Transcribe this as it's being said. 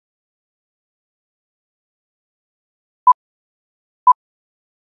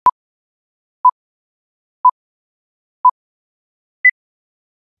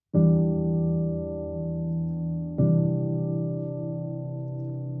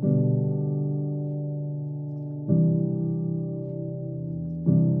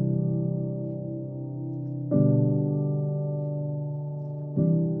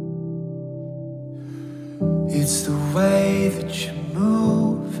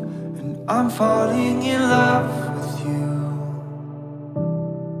I'm falling in love with you.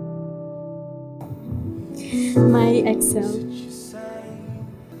 My X-zel.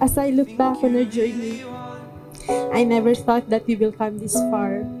 As I look back on our journey, I never thought that we will come this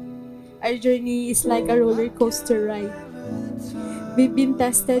far. Our journey is like a roller coaster ride. We've been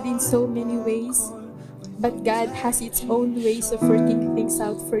tested in so many ways, but God has its own ways of working things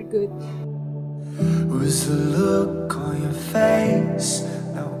out for good. Was the look on your face?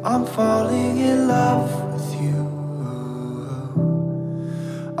 Now I'm falling in love with you.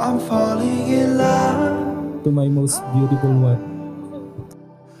 I'm falling in love. To my most beautiful one,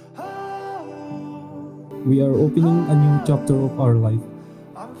 we are opening a new chapter of our life,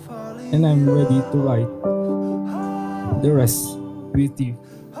 and I'm ready to write the rest with you.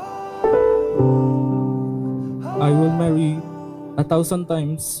 I will marry 1,000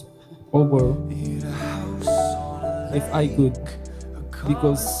 times over if I could,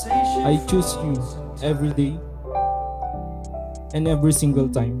 because I choose you every day and every single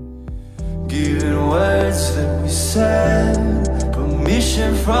time. Given words that we said,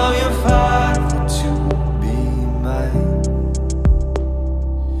 permission from your father to be mine.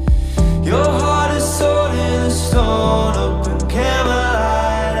 Your heart is sold in a stone, open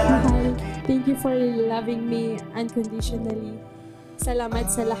candlelight. Mahal, thank you for loving me unconditionally.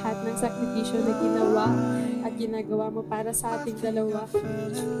 Salamat sa lahat ng sakripisyo na ginawa at ginagawa mo para sa ating dalawa.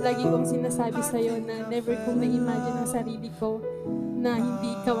 Lagi kong sinasabi sa'yo na never kong na-imagine ang sarili ko na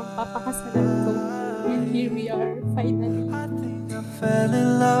hindi ikaw ang papakasalan ko. And here we are, finally. I think I fell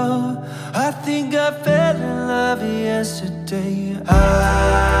in love. I think I fell in love yesterday. I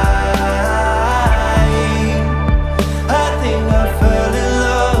think I fell in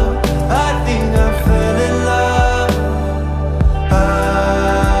love. I think I fell in love.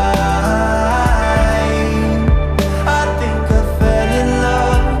 I think I fell in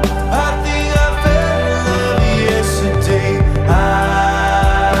love. I think I fell in love yesterday.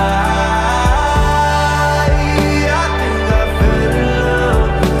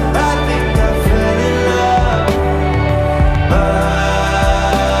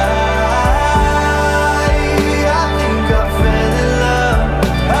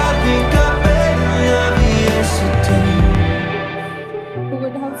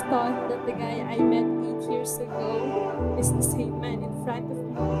 Thought that the guy I met 8 years ago is the same man in front of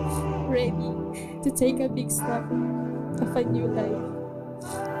me, ready to take a big step of a new life.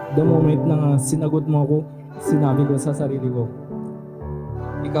 The moment na sinagot mo ako, sinabi ko sa sarili ko,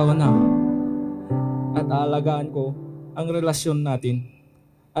 ikaw na, at aalagaan ko ang relasyon natin,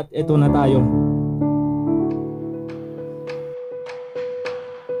 at eto na tayo.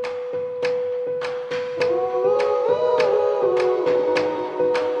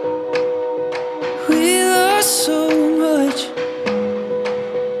 So much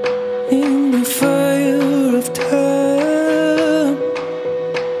in the fire of time,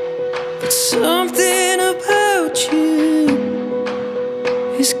 but something about you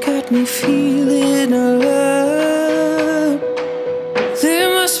has got me feeling alive.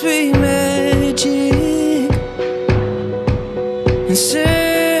 There must be magic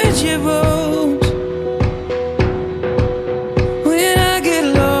inside your bones. When I get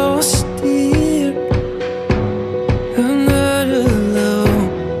lost, dear, I'm not alone.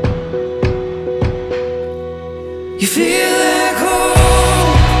 You feel like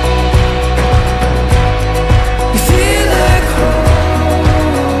home. You feel like home.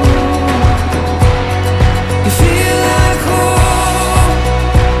 You feel like home.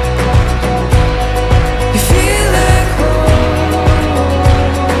 You feel like home.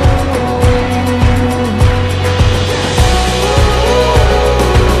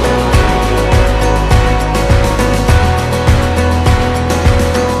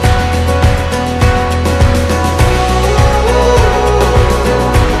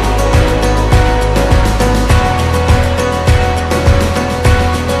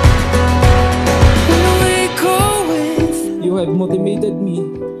 You have motivated me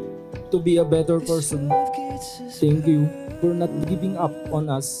to be a better person. Thank you for not giving up on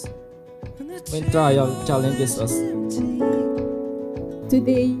us when trial challenges us.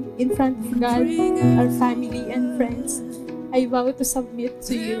 Today, in front of God, our family and friends, I vow to submit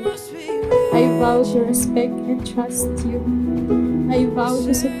to you. I vow to respect and trust you. I vow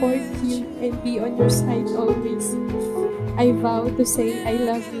to support you and be on your side always. I vow to say I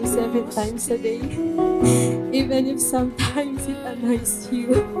love you 7 times a day, even if sometimes it annoys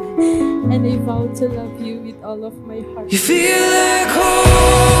you. And I vow to love you with all of my heart. You feel like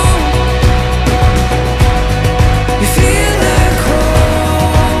home. You feel like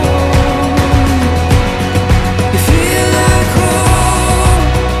home. You feel like home.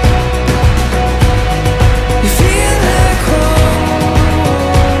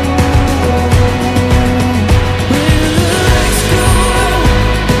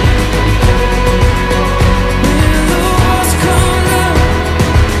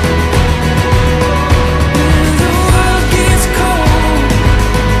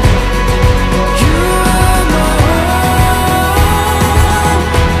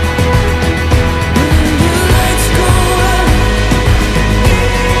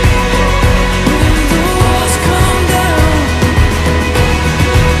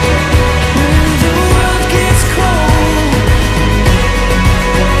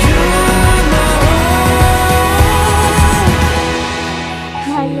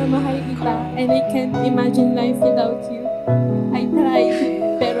 kita and I can't imagine life without you. I tried,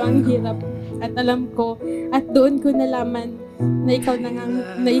 pero ang hirap. At alam ko, at doon ko nalaman na ikaw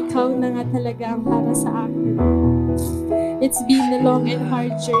na nga talaga ang para sa akin. It's been a long and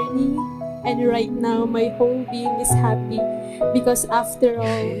hard journey, and right now my whole being is happy because after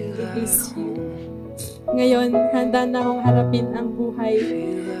all, it is you. Ngayon, handa na akong harapin ang buhay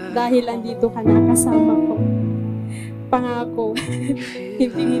dahil andito ka na kasama ko. Pangako,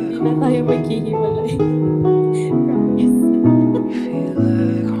 hindi na tayo maghihiwalay.